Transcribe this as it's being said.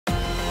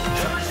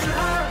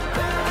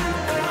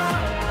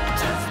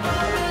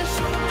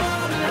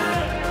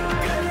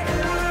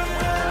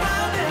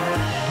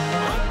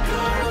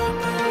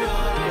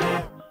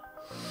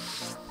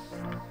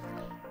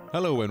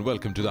Hello and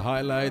welcome to the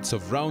highlights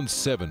of round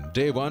 7,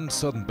 day 1,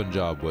 Southern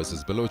Punjab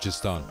versus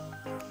Balochistan.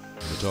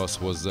 The toss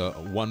was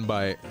won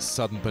by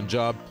Southern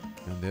Punjab,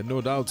 and there are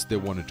no doubts they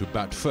wanted to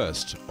bat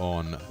first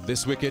on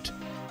this wicket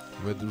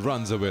with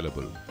runs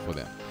available for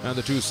them. And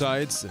the two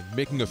sides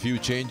making a few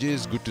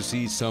changes. Good to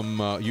see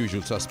some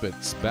usual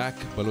suspects back.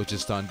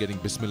 Balochistan getting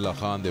Bismillah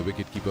Khan, their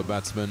wicketkeeper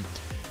batsman.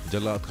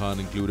 Jalal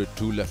Khan included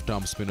 2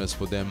 left-arm spinners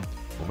for them.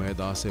 Umayyad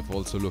Asif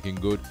also looking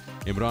good.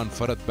 Imran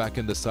Farhat back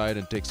in the side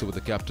and takes over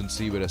the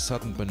captaincy, whereas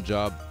Southern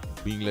Punjab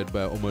being led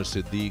by Umar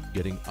Siddique,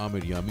 getting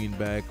Amir Yameen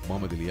back.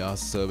 Mohammad Ilyas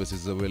service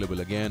is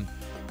available again.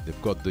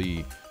 They've got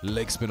the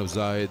leg spin of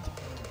Zahid.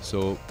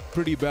 So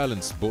pretty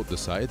balanced both the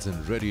sides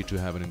and ready to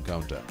have an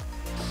encounter.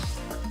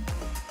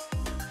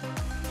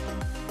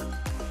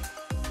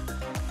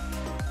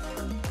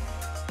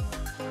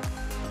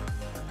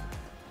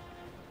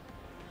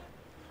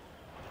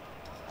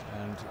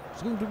 And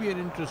it's going to be an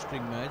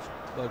interesting match,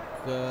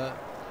 but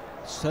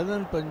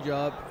Southern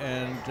Punjab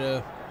and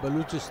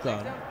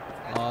Balochistan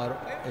are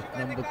at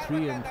number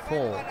 3 and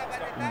 4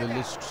 in the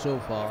list so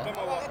far,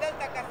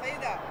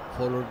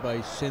 followed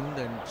by Sindh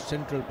and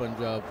Central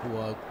Punjab, who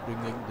are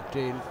bringing the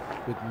tail,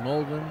 with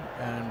Northern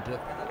and the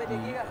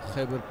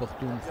Khyber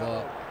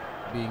Pakhtunkhwa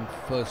being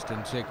first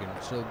and second.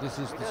 So this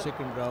is the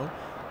second round.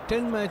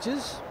 10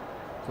 matches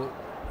for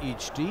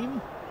each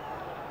team,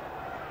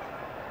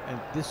 and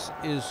this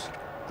is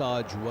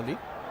Taj Wali.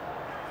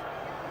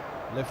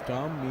 Left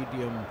arm,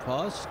 medium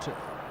fast,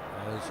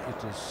 as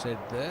it is said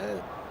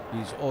there.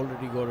 He's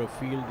already got a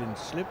field in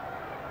slip.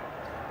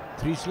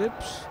 3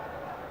 slips.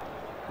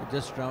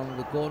 Just round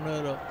the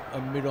corner, a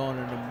mid-on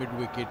and a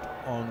mid-wicket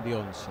on the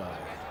onside.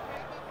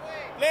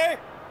 Play.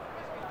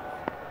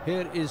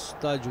 Here is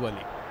Taj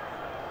Wali.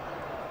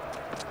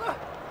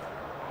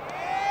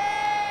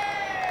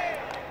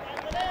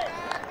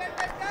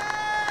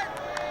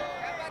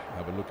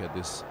 Have a look at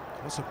this.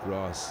 Lots of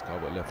grass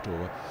cover left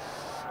over.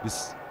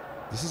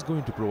 This is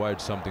going to provide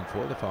something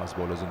for the fast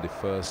bowlers in the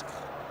first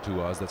 2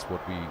 hours. That's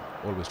what we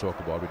always talk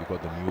about when you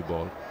got the new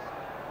ball.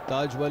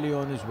 Taj Wali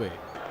on his way.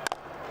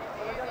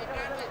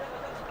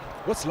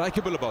 What's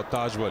likeable about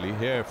Taj Wali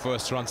here?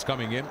 First runs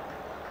coming in.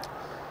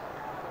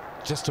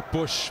 Just a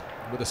push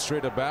with a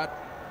straighter bat.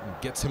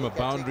 Gets him a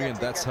boundary, and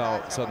that's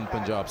how Southern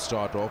Punjab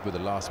start off with the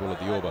last ball of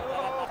the over.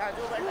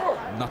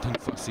 Nothing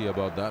fussy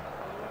about that.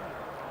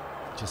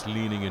 Just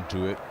leaning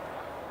into it,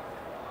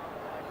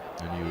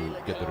 and you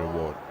get the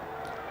reward.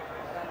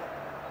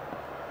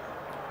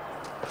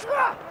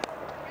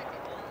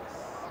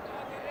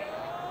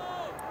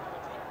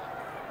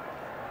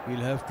 We'll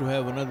have to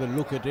have another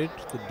look at it.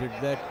 Did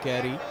that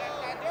carry?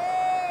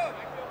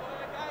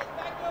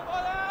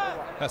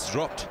 That's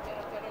dropped.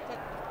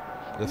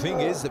 The thing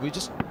is that we're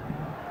just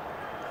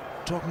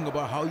talking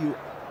about how you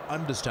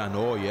understand.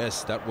 Oh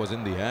yes, that was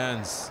in the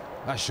hands.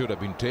 That should have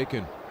been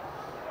taken.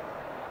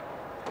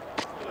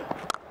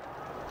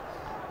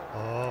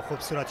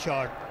 खूबसूरत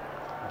shot,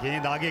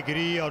 गेंद आगे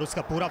गिरी और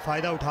उसका पूरा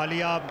फायदा उठा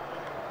लिया.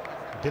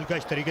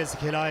 दिलकश तरीके से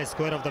खेला,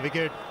 square of the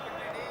wicket.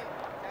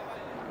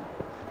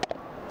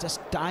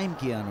 Just time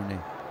किया उन्होंने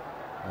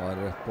और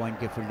पॉइंट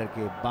के फील्डर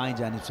के बाएं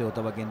जानिब से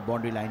होता हुआ गेंद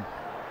बाउंड्री लाइन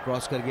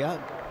क्रॉस कर गया.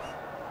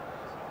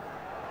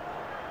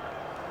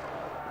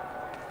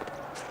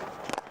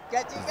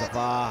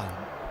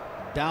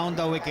 Down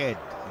the wicket.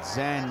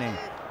 जैन ने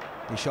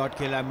ये शॉट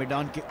खेला मिड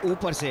ऑन के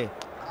ऊपर से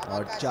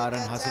और 4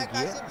 रन हासिल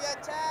किए.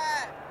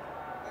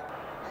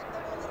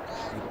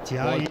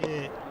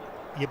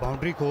 ये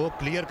बाउंड्री को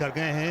क्लियर कर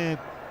गए हैं,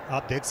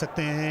 आप देख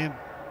सकते हैं.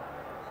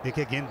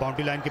 देखिए गेंद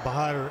बाउंड्री लाइन के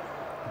बाहर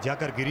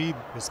जाकर गिरी.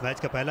 इस मैच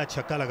का पहला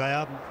छक्का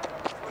लगाया.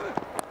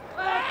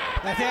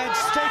 That's it,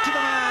 straight to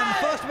the man,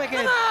 first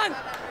wicket.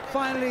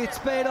 Finally it's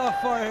paid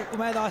off for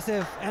Umayyad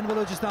Asif and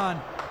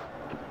Balochistan.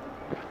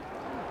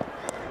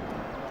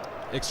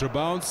 Extra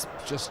bounce,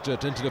 just a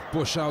tentative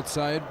push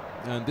outside,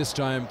 and this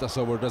time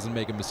Tasawwur doesn't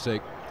make a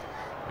mistake.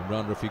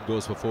 Imran Rafiq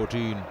goes for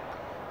 14,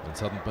 and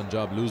Southern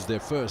Punjab lose their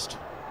first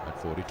at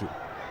 42.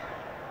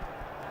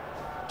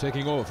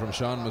 Taking over from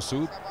Shan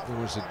Masood,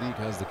 Umar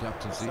Siddique has the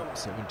captaincy,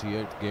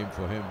 78th game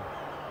for him.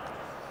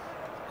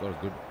 Got a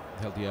good,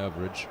 healthy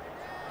average.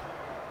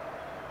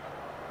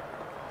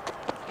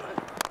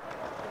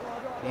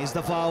 इस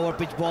दफा over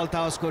pitch ball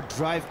था, उसको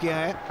drive किया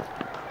है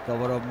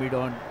cover of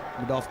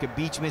mid of के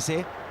बीच में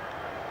से.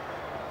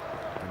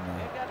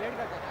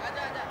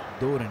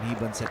 2 run ही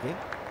बन सके.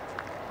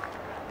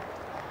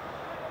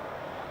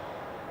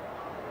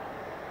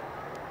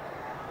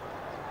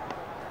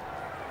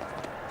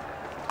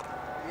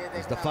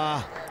 इस दफा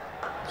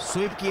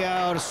स्वीप किया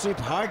और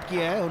स्वीप हार्ड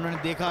किया है. उन्होंने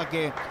देखा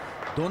कि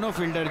दोनों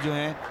फील्डर जो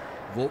हैं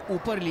वो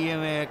ऊपर लिए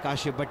हुए हैं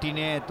काशिफ भट्टी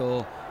ने, तो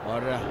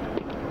और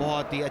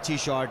बहुत ही अच्छी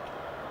शॉट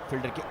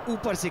फील्डर के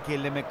ऊपर से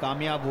खेलने में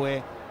कामयाब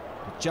हुए.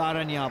 4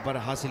 रन यहां पर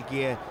हासिल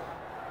किए.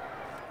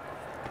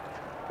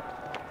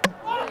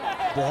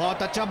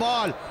 बहुत अच्छा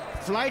बॉल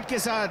फ्लाइट के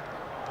साथ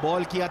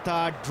बॉल किया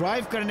था.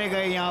 ड्राइव करने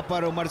गए यहां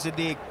पर उमर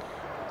सिद्दीक,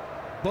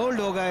 बोल्ड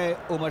हो गए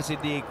उमर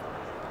सिद्दीक.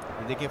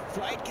 देखिए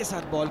फ्लाइट के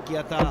साथ बॉल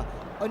किया था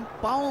और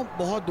पाँव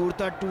बहुत दूर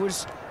था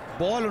टूवर्ड्स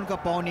बॉल उनका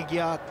पाँव नहीं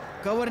किया,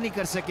 कवर नहीं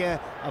कर सके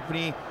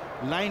अपनी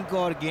लाइन को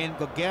और गेंद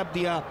को गैप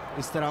दिया।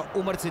 इस तरह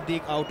उमर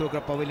सिद्दीक आउट होकर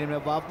पवेलियन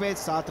में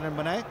वापस 7 रन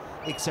बनाए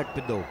 61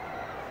 पे 2।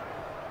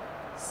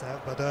 सैफ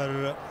बदर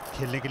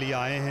खेलने के लिए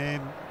आए हैं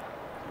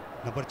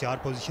नंबर 4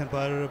 पोजीशन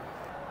पर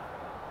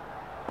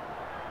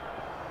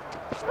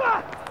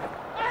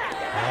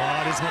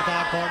और इस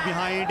बार कॉट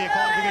बिहाइंड, एक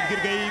और विकेट गिर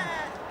गई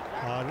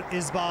और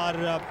इस बार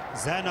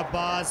जैन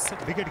अब्बास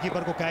विकेट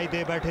कीपर को कैच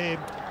दे बैठे।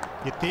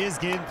 ये तेज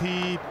गेंद थी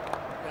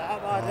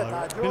और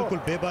बिल्कुल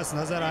बेबस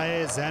नजर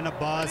आए जैन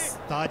अब्बास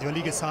ताज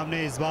वली के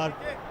सामने। इस बार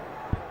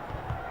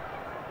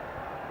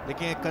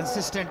देखिए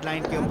कंसिस्टेंट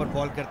लाइन के ऊपर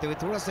बॉल करते हुए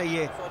थोड़ा सा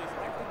ये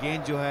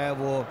गेंद जो है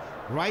वो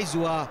राइज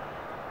हुआ,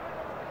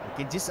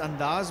 लेकिन जिस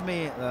अंदाज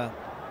में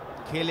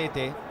खेले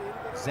थे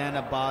जैन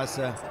अब्बास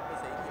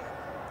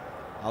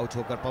आउट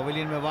होकर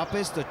पवेलियन में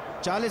वापस, तो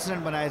 40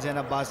 रन बनाए जैन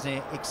अब्बास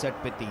ने 61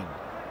 पे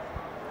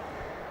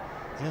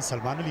 3।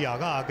 सलमान अली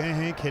आगा आ गए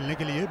हैं खेलने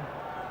के लिए।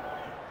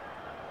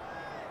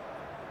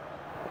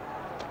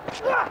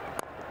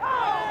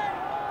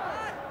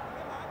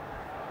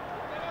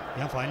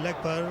 यहाँ फाइन लेग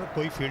पर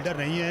कोई फील्डर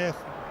नहीं है।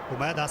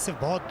 उमैद आसिफ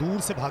बहुत दूर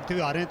से भागते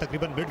हुए आ रहे हैं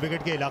तकरीबन मिड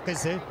विकेट के इलाके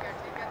से,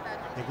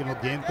 लेकिन वो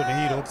गेंद को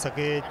नहीं रोक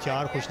सके।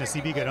 4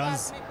 खुशनसीबी के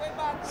रन्स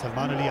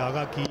सलमान अली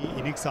आगा की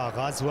इनिंग्स का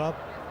आगाज हुआ।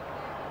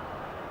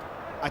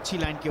 अच्छी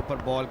लाइन के ऊपर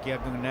बॉल किया,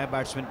 क्योंकि नए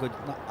बैट्समैन को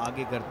जितना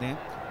आगे करते हैं।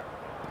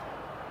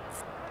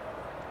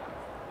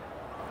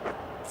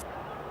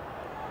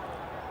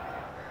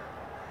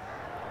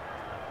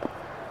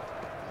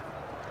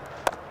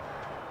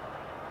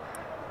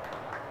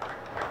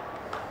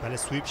 पहले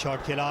स्वीप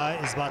शॉट खेला,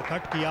 इस बार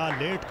कट किया,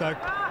 लेट कट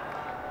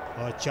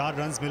और 4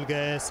 रन्स मिल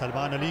गए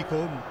सलमान अली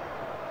को।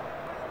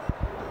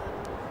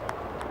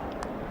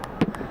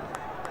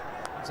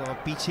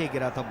 पीछे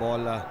गिरा था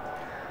बॉल,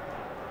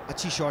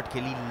 अच्छी शॉट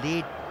खेली,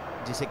 लेट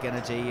जिसे कहना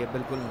चाहिए,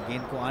 बिल्कुल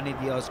गेंद को आने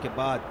दिया। उसके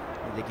बाद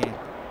देखें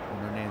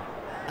उन्होंने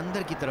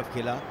अंदर की तरफ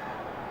खेला।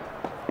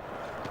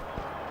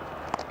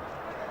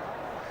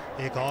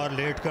 एक और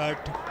लेट कट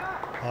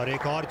और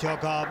एक और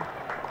चौका।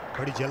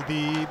 बड़ी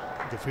जल्दी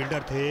जो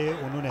फील्डर थे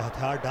उन्होंने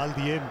हथियार डाल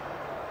दिए।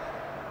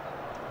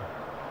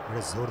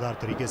 बड़े ज़ोरदार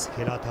तरीके से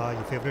खेला था।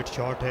 ये फेवरेट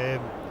शॉट है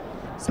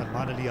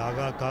सलमान अली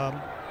आगा का।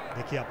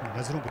 देखिए अपनी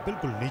नज़रों के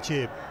बिल्कुल नीचे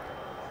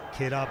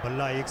खेला,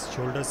 बल्ला एक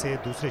शोल्डर से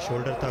दूसरे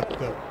शोल्डर तक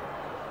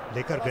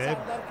लेकर गए।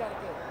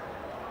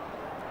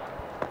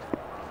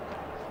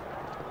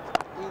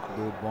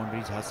 2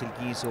 बाउंड्रीज हासिल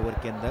की इस ओवर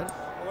के अंदर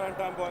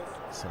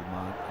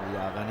सलमान अली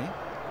आगा ने।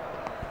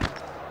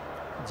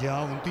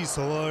 जहां 29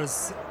 ओवर्स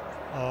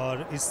और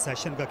इस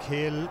सेशन का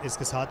खेल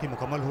इसके साथ ही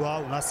मुकम्मल हुआ।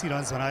 79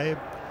 रन बनाए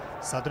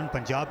सदर्न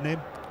पंजाब ने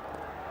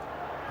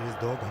इस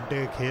 2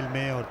 घंटे के खेल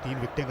में और 3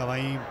 विकेटें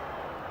गंवाई।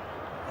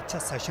 अच्छा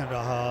सेशन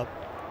रहा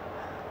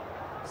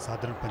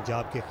सदर्न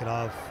पंजाब के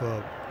खिलाफ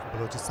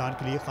बलोचिस्तान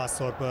के लिए, ख़ास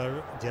तौर पर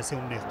जैसे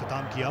उन्होंने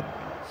इख्तिताम किया।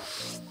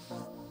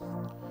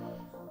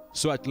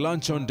 So at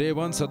lunch on day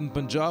 1, Southern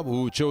Punjab,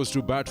 who chose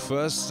to bat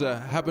first,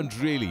 haven't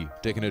really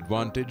taken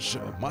advantage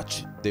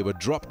much. They were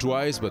dropped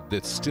twice, but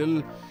they still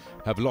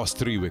have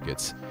lost 3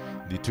 wickets.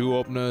 The 2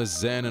 openers,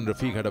 Zain and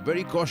Rafiq, had a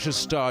very cautious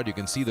start. You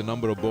can see the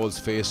number of balls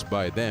faced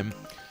by them.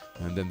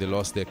 And then they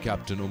lost their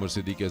captain, Umar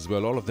Siddiqui, as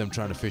well. All of them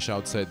trying to fish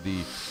outside the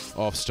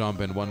off stump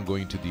and one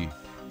going to the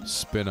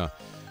spinner.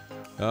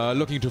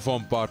 Looking to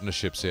form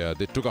partnerships here.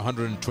 They took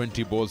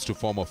 120 balls to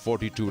form a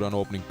 42-run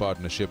opening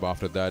partnership.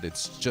 After that,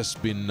 it's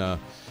just been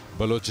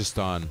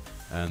Balochistan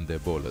and their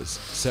bowlers.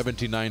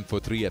 79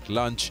 for 3 at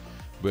lunch,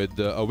 with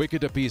a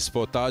wicket apiece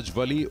for Taj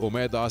Wali,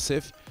 Umaid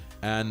Asif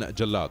and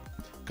Jalad.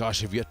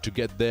 Kashif yet to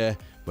get there,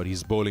 but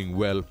he's bowling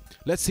well.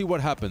 Let's see what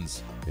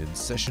happens in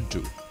session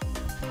 2.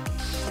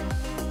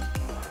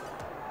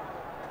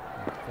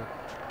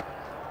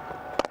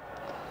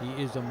 He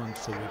is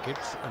amongst the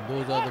wickets, and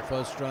those are the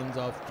first runs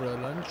after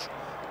lunch,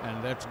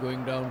 and that's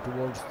going down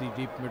towards the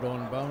deep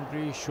mid-on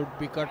boundary. Should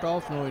be cut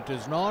off. No, it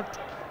is not.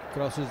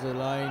 Crosses the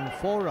line,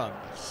 4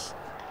 runs.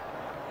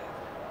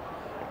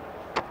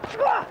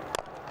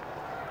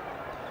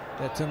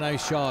 That's a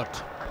nice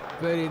shot.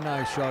 Very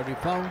nice shot. He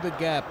found the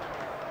gap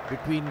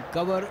between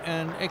cover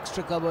and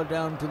extra cover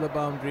down to the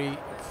boundary.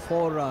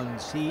 4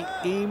 runs. He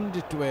aimed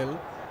it well.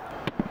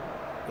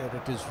 Yet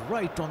it is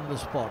right on the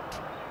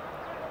spot.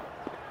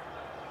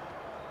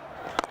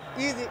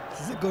 Easy.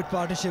 This is a good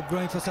partnership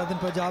growing for Southern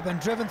Punjab and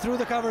driven through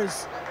the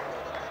covers.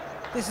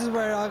 This is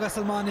where Agha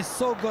Salman is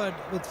so good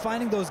with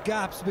finding those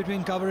gaps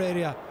between cover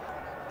area.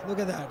 Look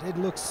at that. It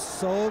looks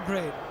so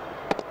great.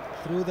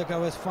 Through the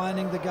covers,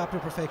 finding the gap to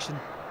perfection.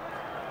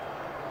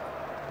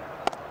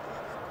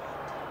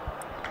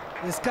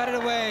 He's cut it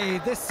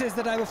away. This is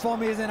the type of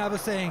form he is in, I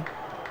was saying.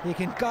 He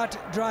can cut,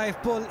 drive,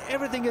 pull.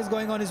 Everything is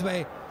going on his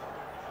way.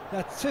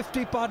 That's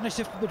 50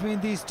 partnership between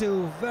these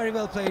two. Very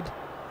well played.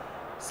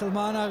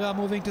 Salman Agha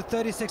moving to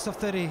 36 of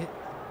 30.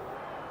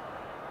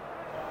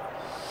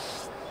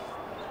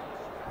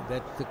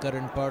 That's the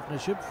current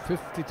partnership.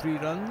 53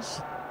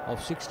 runs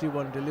of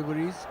 61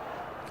 deliveries.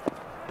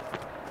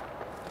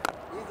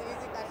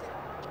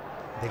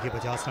 देखिए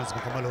 50 run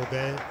मुकम्मल हो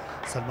गए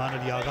सलमान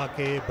अली आगा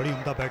के बड़ी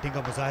उम्दा batting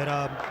का मुजाहरा।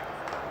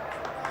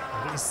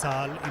 और इस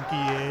साल इनकी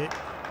ये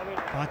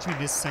 5वीं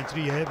लिस्ट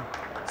सेंचुरी है।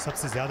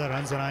 सबसे ज़्यादा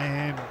रन बनाए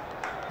हैं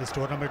इस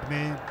टूर्नामेंट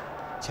में,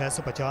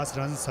 650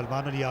 रन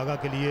सलमान अली आगा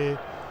के लिए।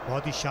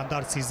 बहुत ही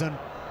शानदार season.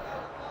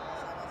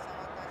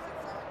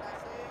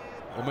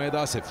 Umaid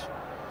Asif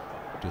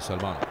to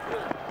Salman.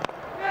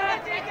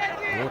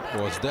 What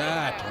was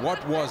that?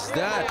 What was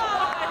that?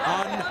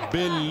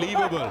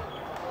 Unbelievable.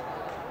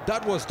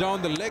 That was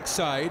down the leg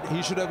side.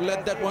 He should have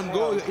let that one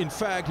go. In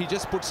fact, he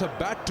just puts a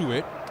bat to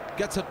it,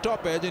 gets a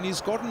top edge, and he's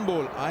cotton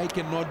ball. I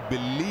cannot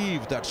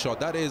believe that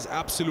shot. That is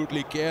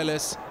absolutely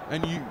careless,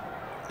 and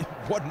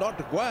what not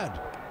required.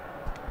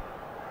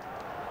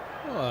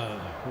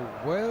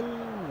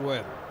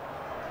 Well.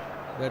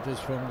 That is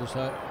from the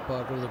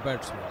part of the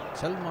batsman.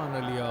 Salman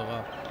Ali Agha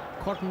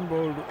cotton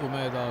bowled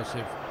Umaid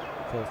Asif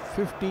for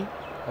 50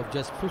 of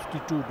just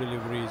 52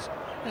 deliveries,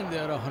 and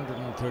there are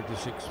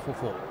 136 for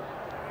 4.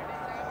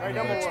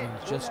 The batsman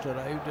just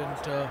arrived,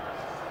 and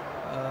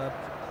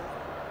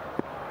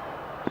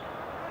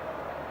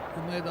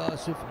Umaid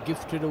Asif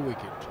gifted a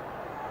wicket.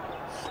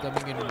 It's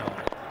coming in now.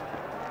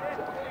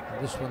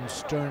 This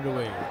one's turned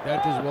away.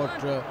 That is what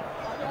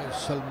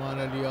Salman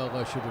Ali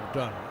Agha should have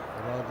done,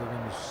 rather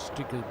than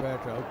stick his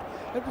bat out.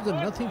 That was a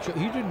nothing shot.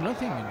 He did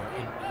nothing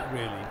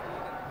really.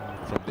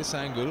 From this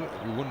angle,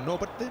 you wouldn't know,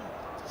 but then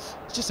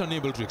just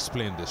unable to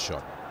explain this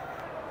shot.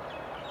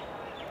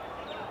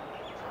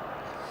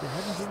 They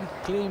haven't really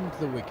claimed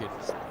the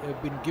wickets.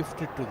 They've been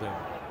gifted to them.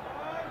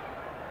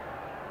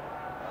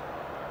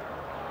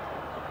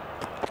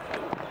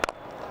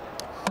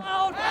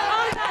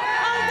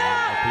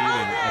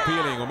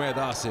 Appealing, Umaid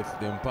Asif.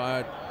 The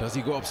umpire, does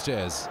he go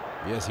upstairs?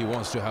 Yes, he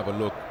wants to have a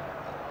look.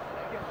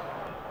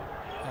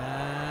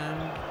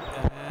 And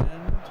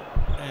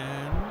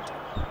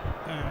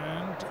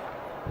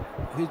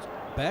his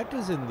bat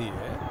is in the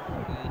air.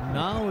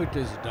 Now it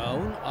is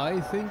down. I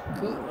think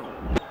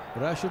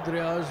Rashid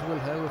Riaz will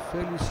have a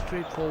fairly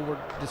straightforward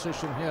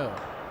decision here.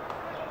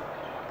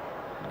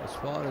 As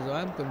far as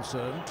I'm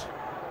concerned,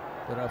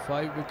 there are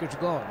 5 wickets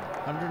gone.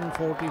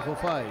 140 for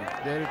 5.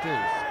 There it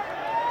is.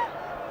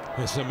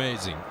 It's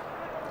amazing.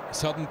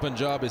 Southern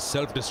Punjab is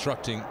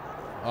self-destructing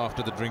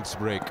after the drinks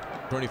break.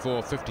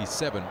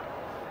 24-57.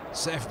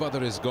 Saif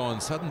Badr is gone.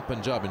 Southern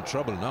Punjab in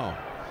trouble now.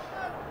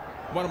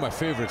 One of my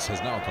favorites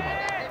has now come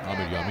out.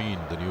 Amir Yamin,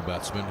 the new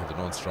batsman, the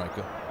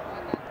non-striker.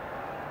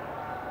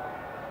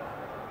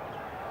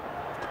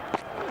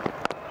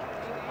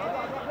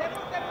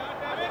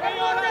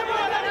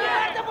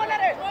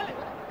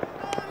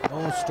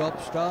 No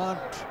stop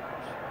start.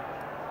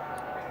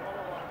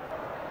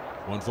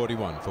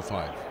 141 for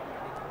 5.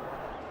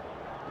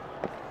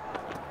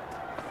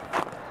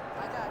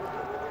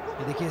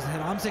 देखिए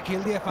आराम से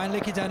खेल दिया final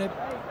की जानिब।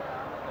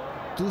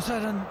 दूसरा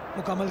run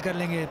मुकम्मल कर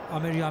लेंगे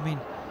आमिर यामीन।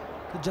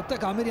 तो जब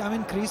तक आमिर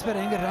यामीन क्रीज पे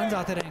रहेंगे रन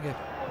आते रहेंगे।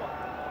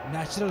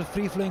 नेचुरल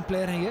फ्री फ्लोइंग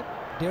प्लेयर हैं ये।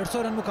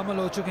 150 रन मुकम्मल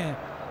हो चुके हैं।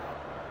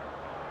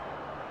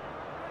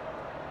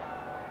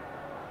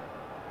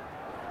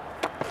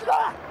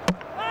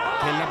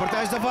 खेलना पड़ता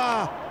है इस दफा।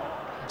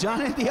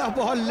 जाने दिया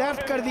बॉल,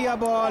 लेफ्ट कर दिया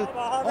बॉल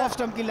ऑफ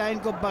स्टंप की लाइन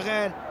को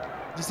बगैर,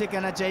 जिसे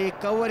कहना चाहिए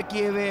कवर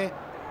किए हुए।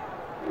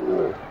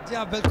 जी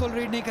हाँ, बिल्कुल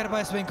रीड नहीं कर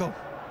पाए स्विंग को।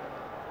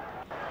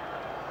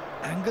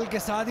 एंगल के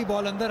साथ ही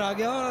बॉल अंदर आ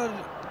गया और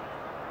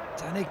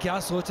जाने क्या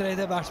सोच रहे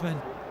थे बैट्समैन।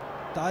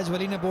 ताज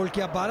वली ने बोल्ड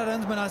किया, 12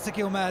 रन बना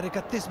सके उमर।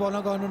 31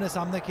 बॉलों का उन्होंने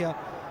सामना किया।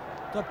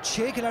 तो अब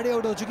 6 खिलाड़ी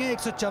आउट हो चुके हैं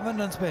 154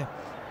 रन पे।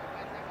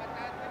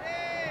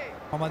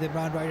 Mohammad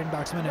Imran right hand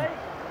batsman है,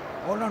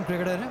 ऑलराउंड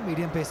क्रिकेटर है,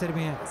 मीडियम पेसर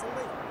भी हैं।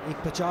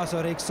 150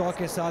 और 100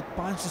 के साथ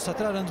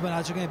 517 रन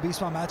बना चुके हैं।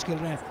 20वां मैच खेल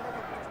रहे हैं।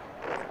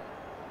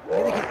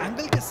 ये देखिए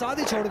एंगल के साथ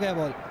ही छोड़ गया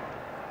ball.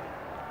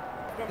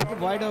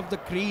 Wide of the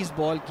crease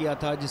ball किया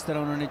था जिस तरह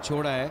उन्होंने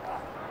छोड़ा है।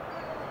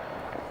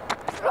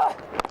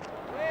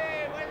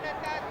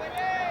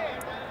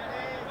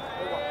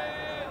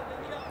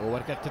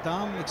 ओवर का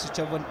अख्ताम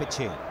 154 पे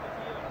 6।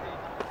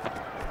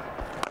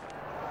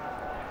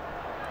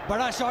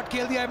 बड़ा शॉट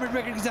खेल दिया मिड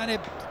विकेट की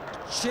जानिब।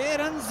 6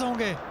 रन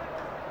होंगे।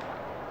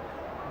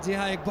 जी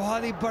हाँ, एक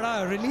बहुत ही बड़ा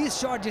रिलीज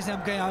शॉट जिसे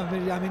हम कहें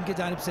आमिर यामीन की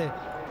जानिब से।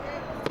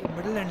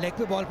 मिडिल एंड लेग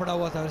पे बॉल पड़ा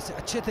हुआ था,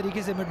 अच्छे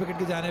तरीके से मिड विकेट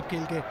की जानिब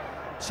खेल के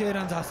 6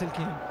 रन हासिल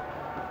किए।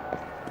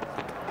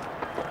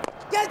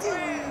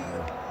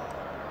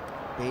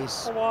 पेस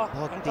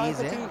बहुत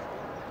तेज है।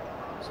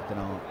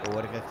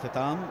 ओवर का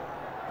अख्ताम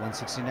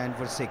 169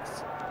 for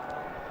 6।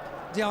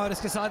 जी हाँ, और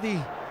इसके साथ ही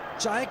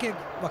चाय के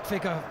वक्फे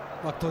का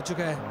वक्त हो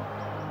चुका है।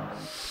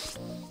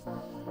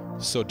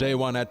 So day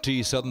 1 at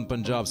tea, Southern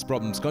Punjab's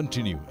problems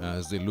continue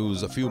as they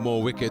lose a few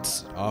more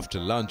wickets after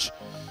lunch.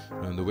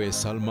 And the way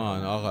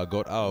Salman Agha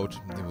got out,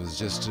 it was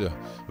just a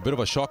bit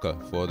of a shocker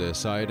for their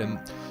side.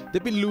 And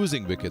they've been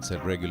losing wickets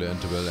at regular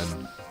interval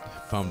and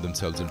found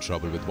themselves in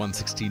trouble with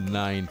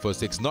 169 for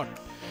 6. Not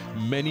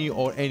many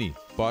or any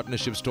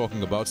partnerships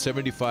talking about.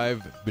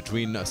 75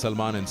 between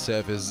Salman and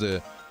Saif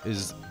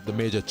is the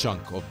major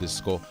chunk of this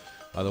score.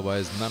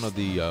 Otherwise, none of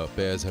the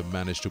pairs have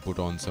managed to put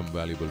on some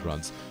valuable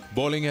runs.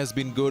 Bowling has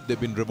been good. They've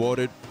been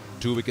rewarded.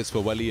 2 wickets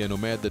for Wali and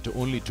Umaid, the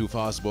only 2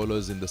 fast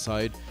bowlers in the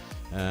side,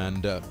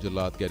 and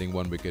Jalad getting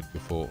 1 wicket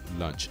before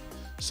lunch.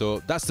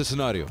 So that's the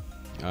scenario.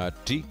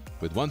 T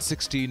with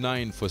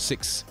 169 for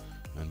 6,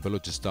 and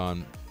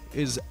Balochistan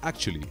is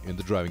actually in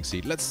the driving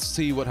seat. Let's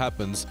see what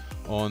happens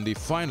on the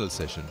final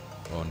session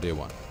on day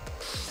 1.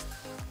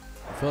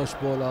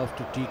 First ball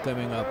after T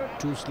coming up,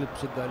 2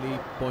 slips a gully,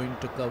 point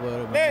to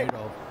cover, a mid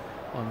off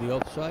on the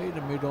offside,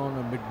 a mid on,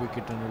 a mid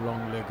wicket and a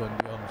long leg on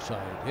the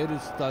onside. Here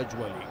is Taj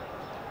Wali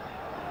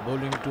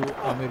bowling to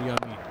Amir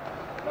Yamin.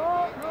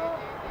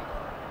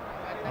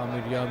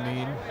 Amir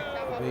Yamin,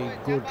 very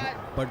good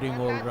budding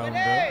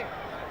all-rounder.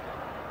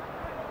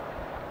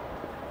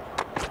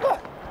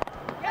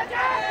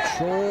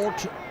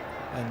 Short,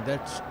 and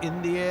that's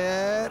in the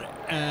air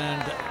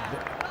and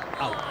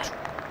out.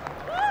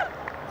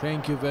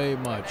 Thank you very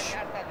much.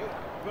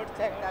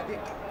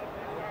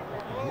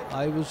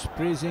 I was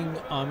praising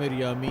Amir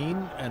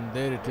Yamin, and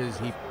there it is,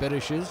 he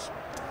perishes.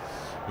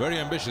 Very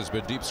ambitious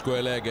with deep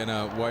square leg and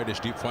a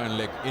wideish deep fine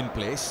leg in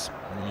place.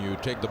 When you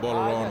take the ball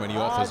around when he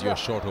offers you a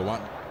shorter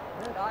one.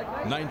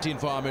 19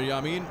 for Amir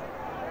Yamin,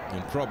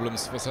 and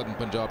problems for Southern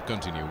Punjab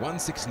continue.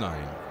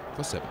 169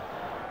 for 7.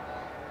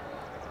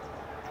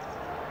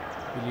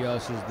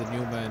 Ilyas is the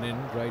new man in,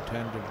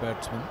 right-handed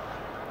batsman.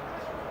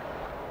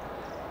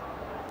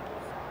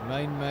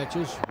 9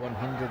 matches,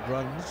 100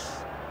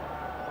 runs,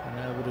 an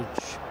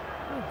average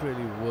not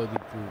really worthy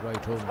to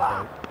write home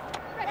about.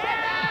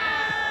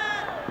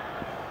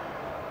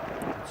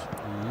 It's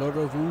a lot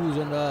of oohs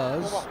and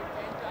ahs.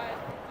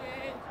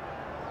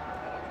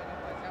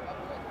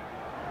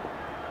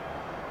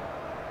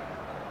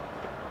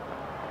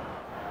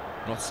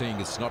 Not saying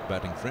it's not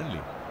batting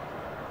friendly.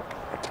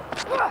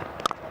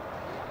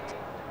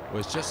 Well,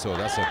 it's just so.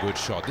 That's a good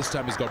shot. This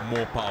time he's got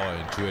more power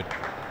into it.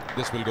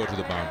 This will go to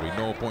the boundary.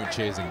 No point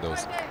chasing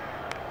those.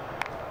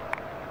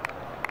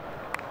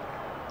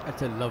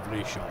 That's a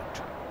lovely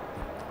shot.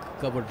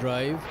 Cover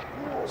drive,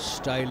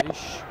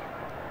 stylish,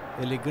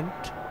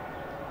 elegant,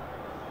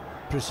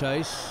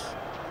 precise,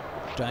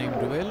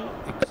 timed well,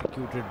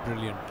 executed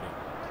brilliantly.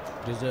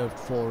 Deserved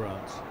 4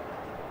 runs.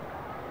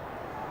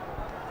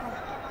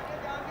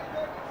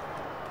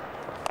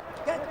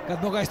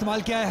 कदमों का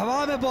इस्तेमाल किया है,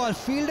 हवा में ball,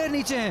 fielder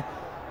नीचे हैं,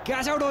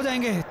 catch out हो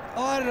जाएंगे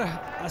और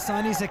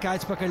आसानी से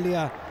कैच पकड़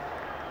लिया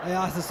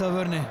अयास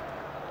सर्वर ने,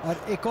 और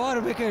एक और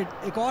विकेट,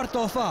 एक और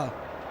तोहफा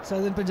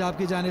सदर्न पंजाब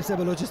की जानिब से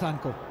बलोचिस्तान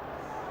को।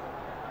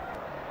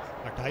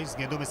 28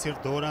 गेंदों में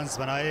सिर्फ 2 रन्स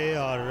बनाए,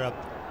 और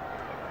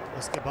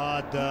उसके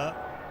बाद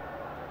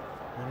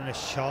उन्होंने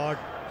शॉट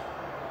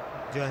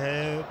जो है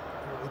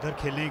उधर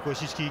खेलने की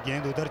कोशिश की,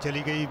 गेंद उधर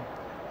चली गई,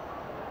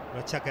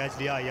 अच्छा कैच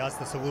लिया अयास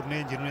तस्वुर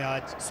ने, जिन्होंने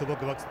आज सुबह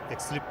के वक्त एक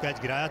स्लिप कैच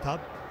गिराया था।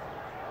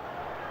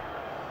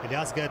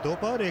 इलियास गए 2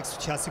 पर,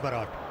 186 पर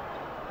 8।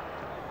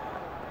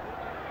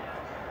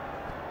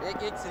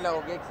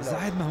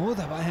 जाहिद महमूद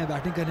हवाएं हैं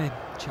बैटिंग करने,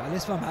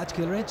 46वां मैच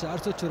खेल रहे हैं,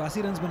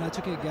 484 रन बना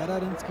चुके हैं, 11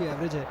 रन की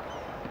एवरेज है,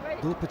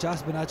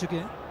 250 बना चुके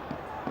हैं।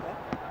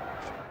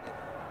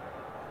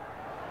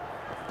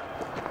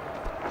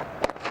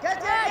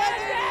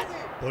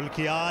 पुल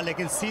किया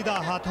लेकिन सीधा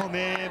हाथों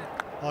में,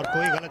 और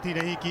कोई गलती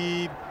नहीं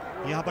की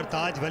यहाँ पर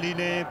ताज वली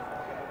ने।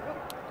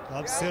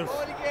 अब सिर्फ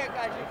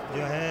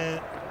जो है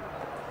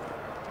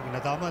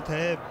नदामत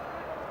है,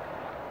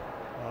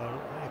 और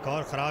एक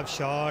और ख़राब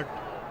शॉट,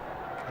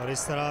 और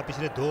इस तरह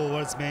पिछले 2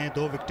 ओवर्स में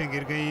 2 विकेटें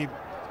गिर गई।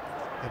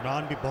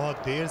 इमरान भी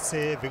बहुत देर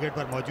से विकेट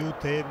पर मौजूद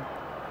थे,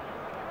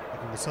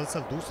 लेकिन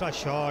मुसलसल दूसरा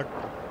शॉट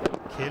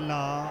खेलना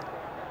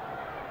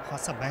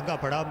खासा महंगा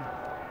पड़ा।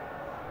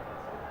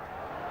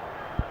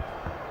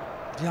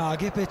 जहाँ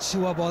आगे पिच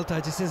हुआ बॉल था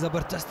जिसे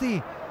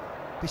ज़बरदस्ती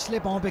पिछले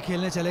पाँव पे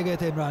खेलने चले गए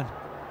थे इमरान,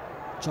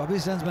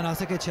 24 रन बना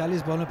सके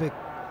 46 बॉलों पे।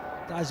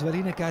 ताज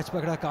वली ने कैच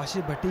पकड़ा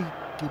काशिफ भट्टी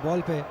की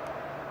बॉल पे,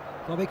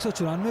 तो अब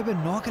 194 पे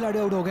 9 खिलाड़ी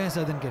आउट हो गए हैं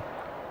सदन के।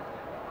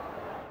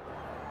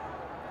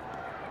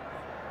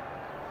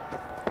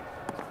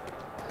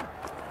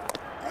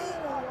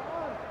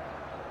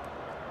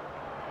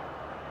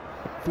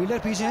 फील्डर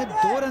पीछे है,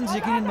 2 रन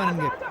यकीनन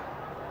बनेंगे।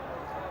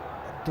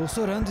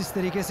 200 रन इस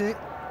तरीके से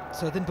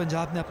सदन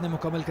पंजाब ने अपने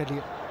मुकम्मल कर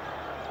लिए।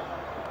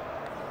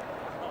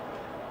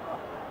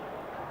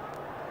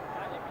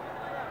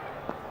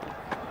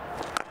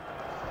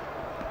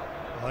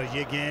 और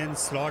ये गेंद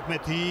स्लॉट में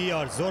थी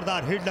और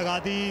जोरदार हिट लगा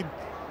दी,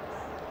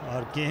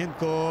 और गेंद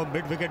को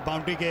मिड विकेट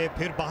बाउंड्री के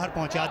फिर बाहर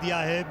पहुंचा दिया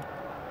है।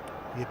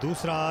 ये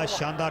दूसरा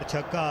शानदार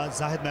छक्का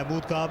जाहिद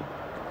महमूद का।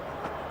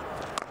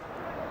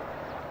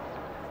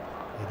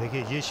 ये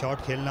देखिए, ये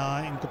शॉट खेलना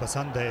इनको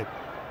पसंद है।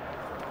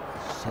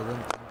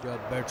 Southern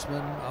Punjab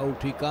batsman,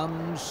 out he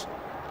comes,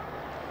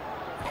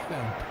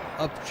 and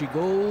up she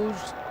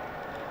goes,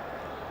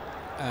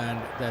 and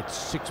that's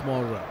 6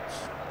 more runs.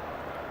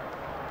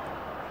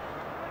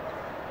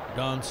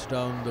 Dance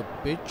down the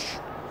pitch,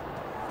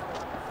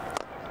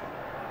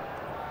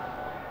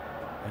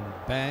 and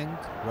bang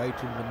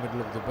right in the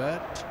middle of the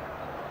bat.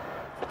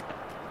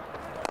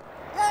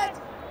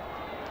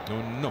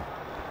 No, no.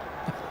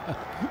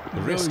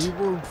 The No, wrist. he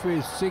won't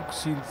face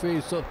 6, he'll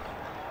face up.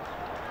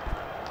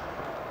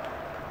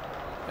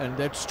 and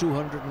that's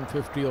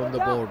 250 on the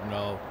board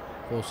now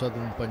for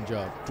Southern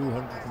Punjab.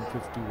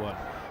 251.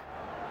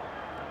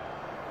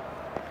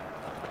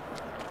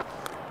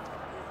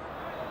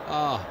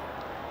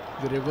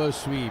 The reverse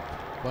sweep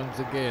once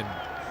again.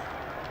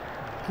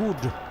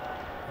 Good.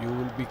 You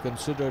will be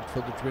considered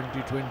for the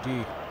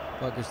 2020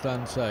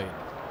 Pakistan side.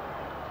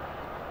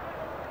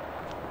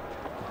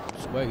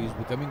 That's why he's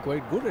becoming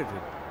quite good at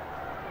it.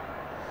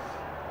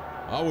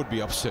 I would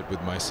be upset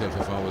with myself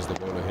if I was the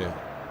bowler here.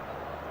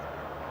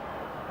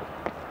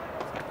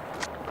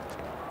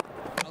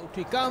 Out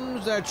he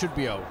comes. That should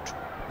be out.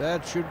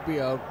 That should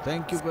be out.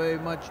 Thank you very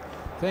much.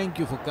 Thank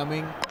you for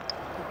coming.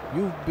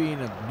 You've been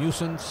a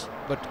nuisance,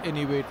 but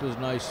anyway, it was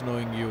nice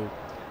knowing you.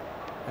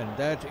 And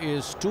that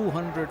is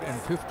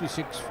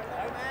 256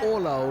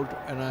 all out.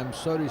 And I'm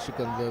sorry,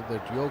 Sikandar,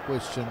 that your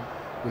question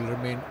will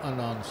remain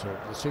unanswered.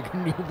 The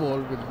second new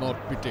ball will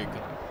not be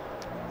taken.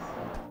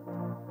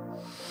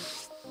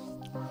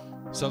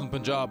 Southern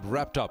Punjab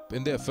wrapped up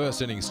in their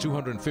first innings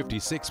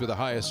 256 with the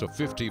highest of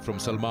 50 from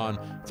Salman,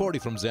 40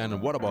 from Zain,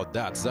 and what about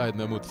that? Zahid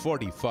Mahmood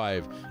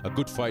 45. A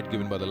good fight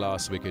given by the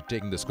last wicket,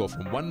 taking the score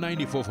from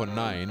 194 for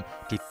 9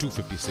 to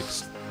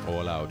 256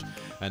 all out.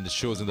 And it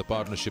shows in the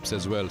partnerships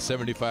as well.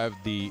 75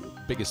 the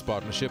biggest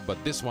partnership,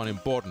 but this one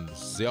important.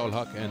 Ziaul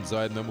Haq and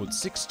Zahid Mahmood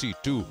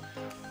 62,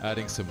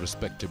 adding some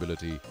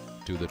respectability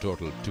to the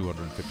total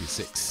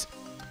 256.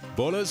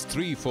 Bowlers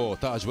 3 for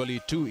Taj Wali,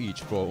 2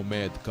 each for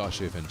Umaid,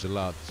 Kashif and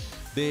Jalal.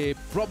 They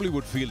probably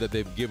would feel that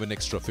they've given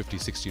extra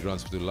 50-60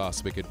 runs for the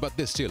last wicket, but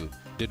they still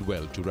did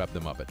well to wrap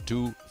them up at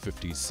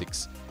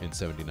 256 in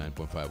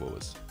 79.5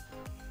 overs.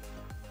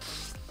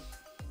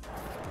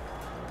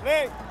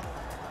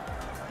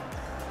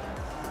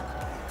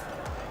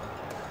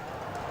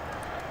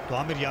 तो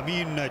आमिर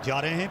यामीन जा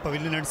रहे हैं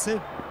pavilion and से।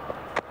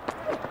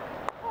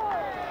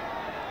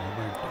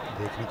 Moment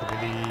देखने को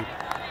मिली।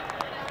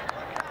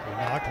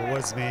 8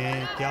 overs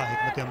में क्या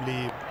हिकमत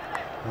अमली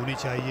होनी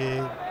चाहिए,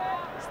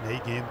 नई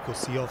गेंद को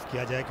सी ऑफ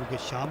किया जाए, क्योंकि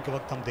शाम के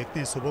वक्त हम देखते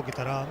हैं सुबह की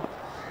तरह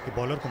कि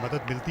बॉलर को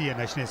मदद मिलती है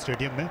नेशनल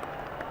स्टेडियम में।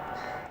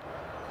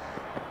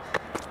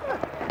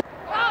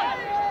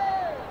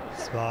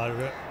 इस बार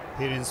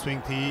फिर इन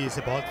स्विंग थी,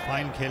 इसे बहुत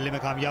फाइन खेलने में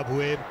कामयाब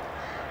हुए।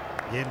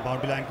 गेंद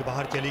बाउंड्री लाइन के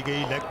बाहर चली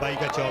गई। लेग बाई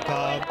का चौका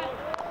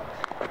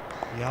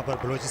यहाँ पर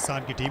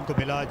बलोचिस्तान की टीम को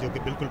मिला, जो कि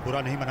बिल्कुल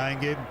बुरा नहीं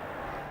मनाएंगे।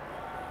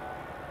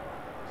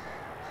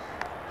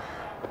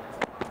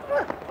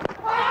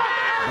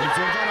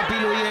 जोरदार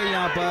अपील हुई है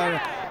यहाँ पर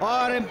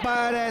और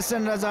एम्पायर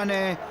एहसन रजा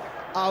ने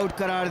आउट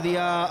करार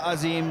दिया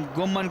अजीम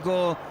गुम्मन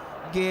को।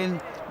 गेंद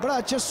बड़ा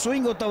अच्छा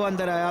स्विंग होता हुआ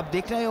अंदर आया। आप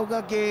देखना ही होगा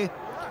कि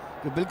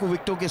बिल्कुल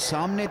विकेटों के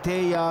सामने थे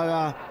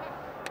या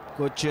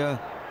कुछ,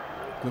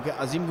 क्योंकि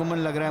अजीम गुम्मन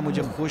लग रहा है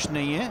मुझे खुश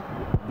नहीं है,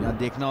 यहाँ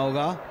देखना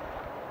होगा।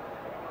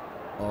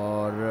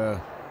 और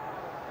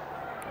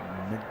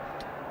मिड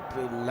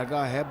पे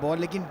लगा है बॉल,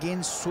 लेकिन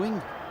गेंद स्विंग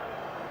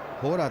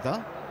हो रहा था,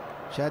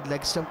 शायद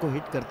लेग स्टंप को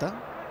हिट करता।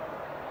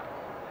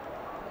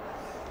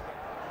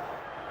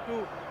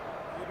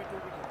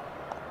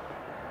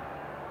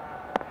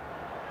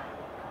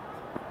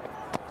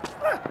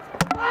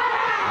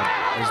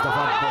 इस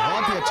दफा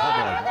बहुत ही अच्छा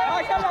बॉल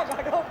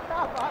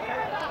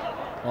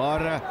और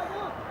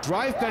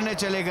ड्राइव करने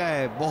चले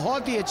गए।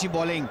 बहुत ही अच्छी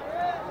बॉलिंग,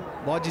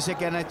 बहुत जिसे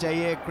कहना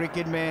चाहिए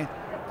क्रिकेट में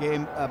कि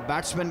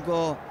बैट्समैन को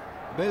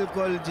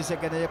बिल्कुल जिसे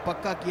कहना चाहिए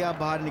पक्का किया,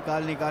 बाहर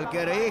निकाल के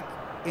एक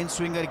इन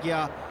स्विंगर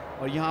किया।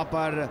 और यहाँ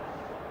पर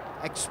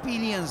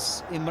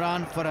एक्सपीरियंस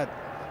इमरान फरद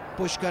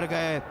पुश कर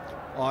गए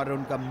और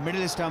उनका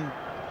मिडिल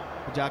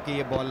स्टंप जाके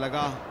ये बॉल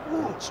लगा।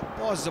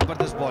 बहुत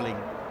ज़बरदस्त बॉलिंग,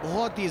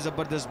 बहुत ही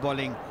ज़बरदस्त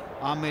बॉलिंग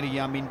आमिर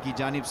यामीन की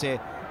जानिब से।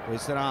 तो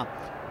इस तरह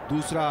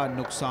दूसरा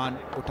नुकसान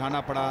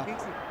उठाना पड़ा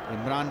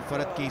इमरान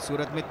फरद की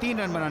सूरत में। 3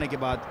 रन बनाने के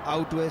बाद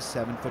आउट हुए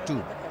 7 for 2।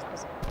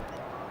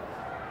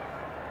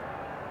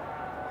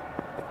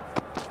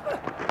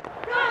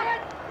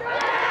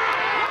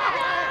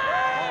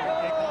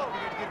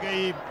 गिर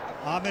गई।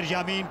 आमिर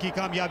यामीन की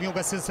कामयाबियों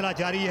का सिलसिला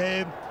जारी है।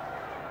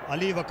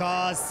 अली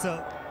वकास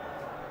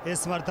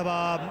इस मरतबा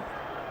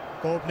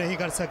कोप नहीं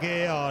कर सके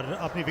और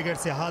अपनी विकेट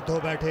से हाथ धो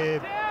बैठे।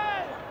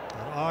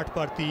 और 8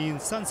 पर 3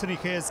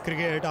 सनसनीखेज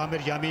क्रिकेट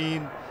आमिर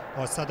यामीन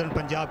और सदर्न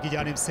पंजाब की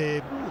जानिब से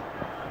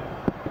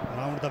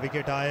राउंड द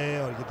विकेट आए।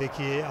 और ये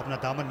देखिए अपना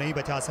दामन नहीं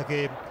बचा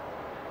सके।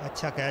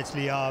 अच्छा कैच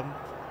लिया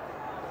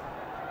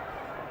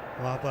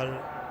वहाँ पर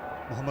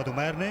मोहम्मद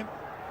उमैर ने।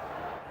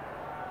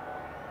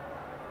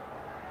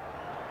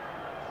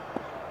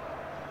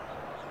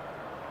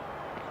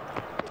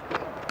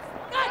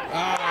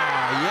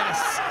 Yes,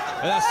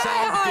 a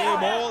sound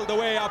came all the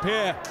way up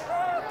here.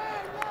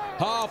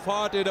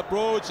 Half-hearted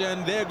approach,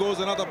 and there goes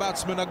another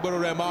batsman,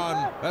 Akbarur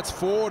Rahman. That's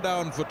 4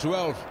 down for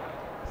 12.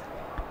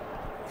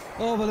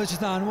 Oh,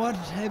 Balochistan, what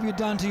have you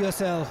done to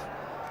yourself?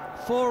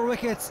 4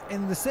 wickets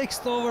in the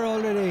 6th over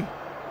already.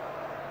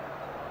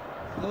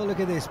 Oh, look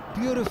at this,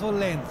 beautiful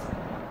length.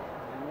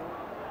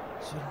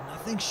 So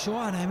nothing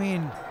short. I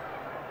mean,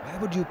 why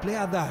would you play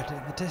at that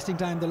in the testing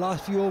time? The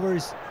last few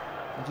overs,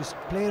 you just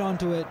played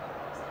onto it.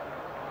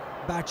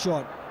 Bat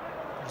shot.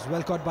 It's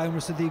well caught by Umar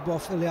Siddiq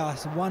off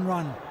Ilyas. 1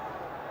 run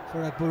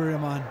for Akbar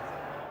Rahman.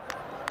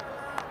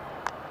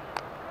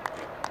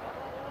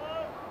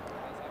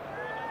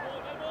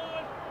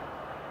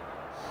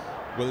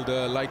 Will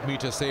the light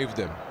meter save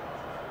them?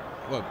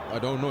 Well, I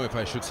don't know if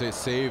I should say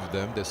save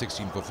them. They're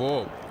 16 for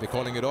 4. They're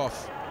calling it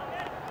off.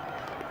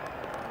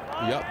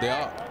 Yeah, they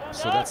are.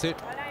 So that's it.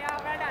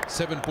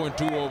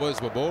 7.2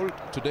 overs were bowled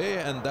today,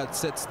 and that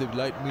sets the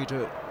light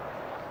meter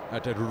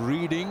at a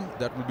reading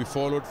that will be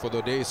followed for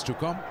the days to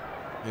come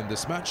in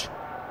this match.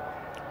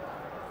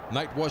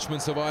 Night watchman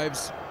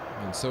survives,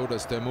 and so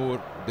does Temur.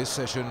 This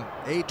session,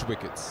 8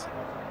 wickets.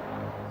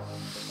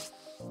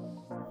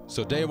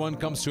 So day 1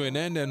 comes to an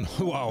end, and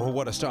wow,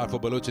 what a start for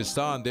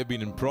Balochistan. They've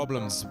been in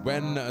problems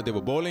when they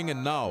were bowling,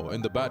 and now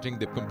in the batting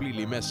they've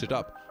completely messed it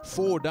up.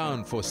 4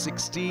 down for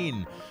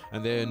 16,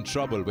 and they're in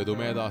trouble with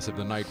Umaid Asif,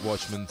 the night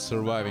watchman,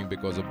 surviving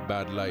because of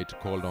bad light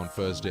called on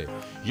first day.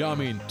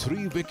 Yamin,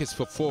 3 wickets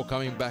for 4,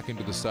 coming back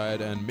into the side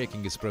and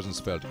making his presence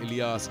felt.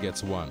 Ilyas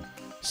gets 1.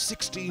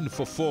 16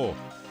 for 4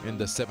 in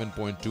the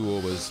 7.2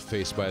 overs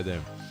faced by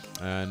them.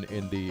 And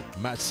in the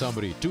match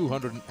summary,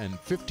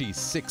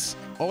 256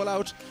 all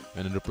out,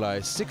 and in reply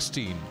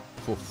 16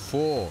 for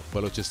 4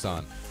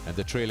 Balochistan, and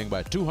they're trailing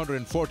by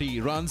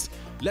 240 runs.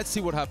 Let's see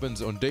what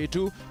happens on day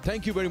 2.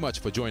 Thank you very much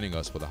for joining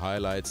us for the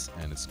highlights,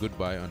 and it's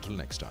goodbye until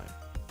next time.